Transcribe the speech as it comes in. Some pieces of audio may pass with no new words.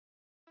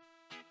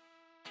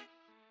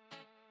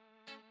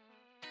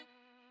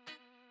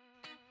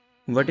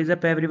What is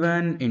up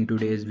everyone, in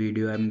today's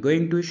video I'm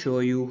going to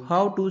show you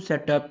how to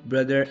set up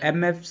brother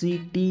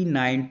MFC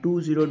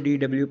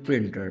T920DW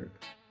printer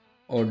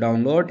or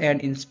download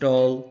and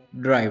install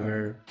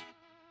driver.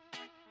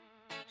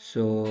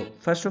 So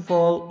first of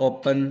all,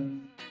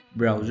 open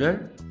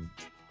browser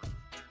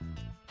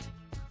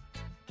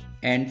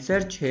and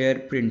search here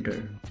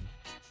printer.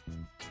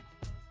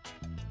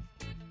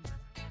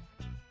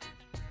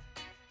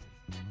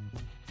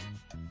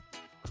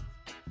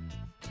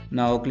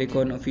 Now click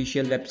on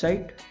official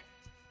website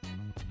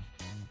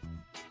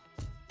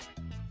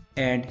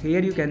and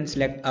here you can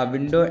select a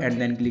window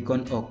and then click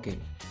on OK.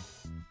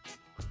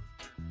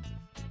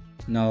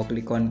 Now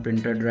click on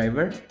printer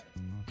driver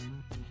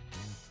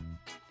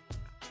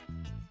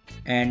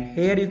and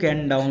here you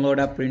can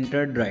download a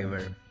printer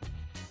driver.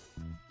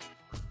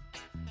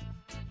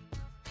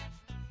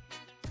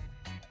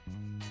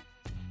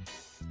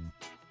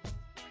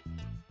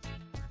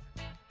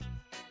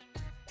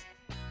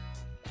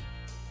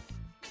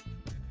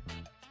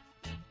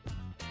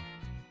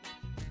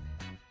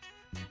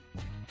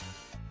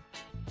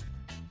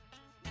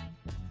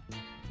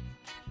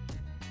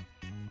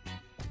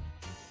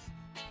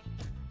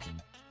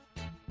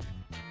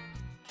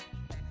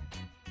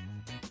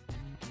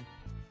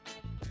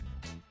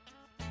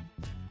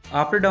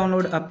 After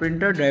download a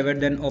printer driver,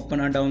 then open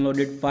a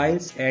downloaded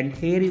files and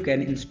here you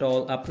can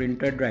install a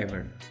printer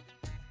driver.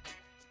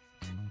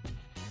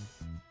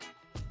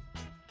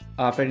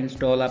 After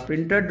install a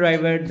printer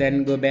driver,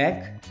 then go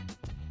back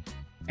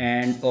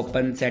and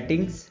open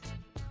settings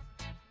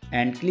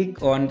and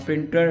click on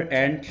printer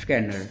and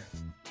scanner.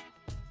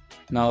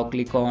 Now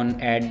click on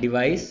add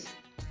device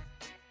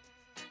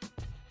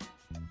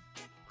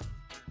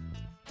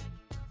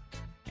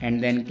and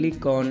then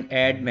click on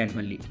add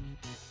manually.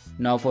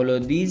 Now follow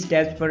these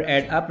steps for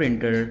add a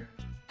printer.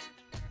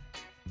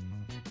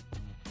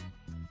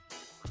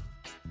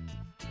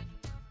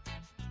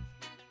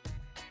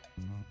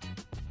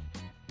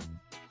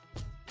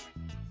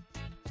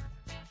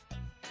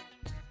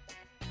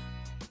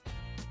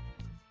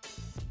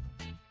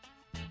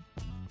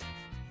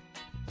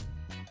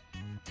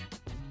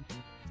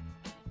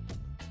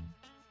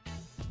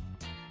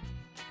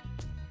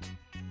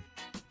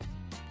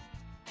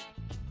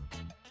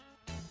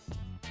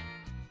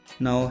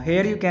 Now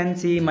here you can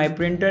see my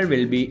printer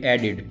will be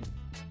added.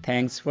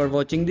 Thanks for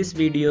watching this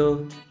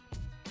video.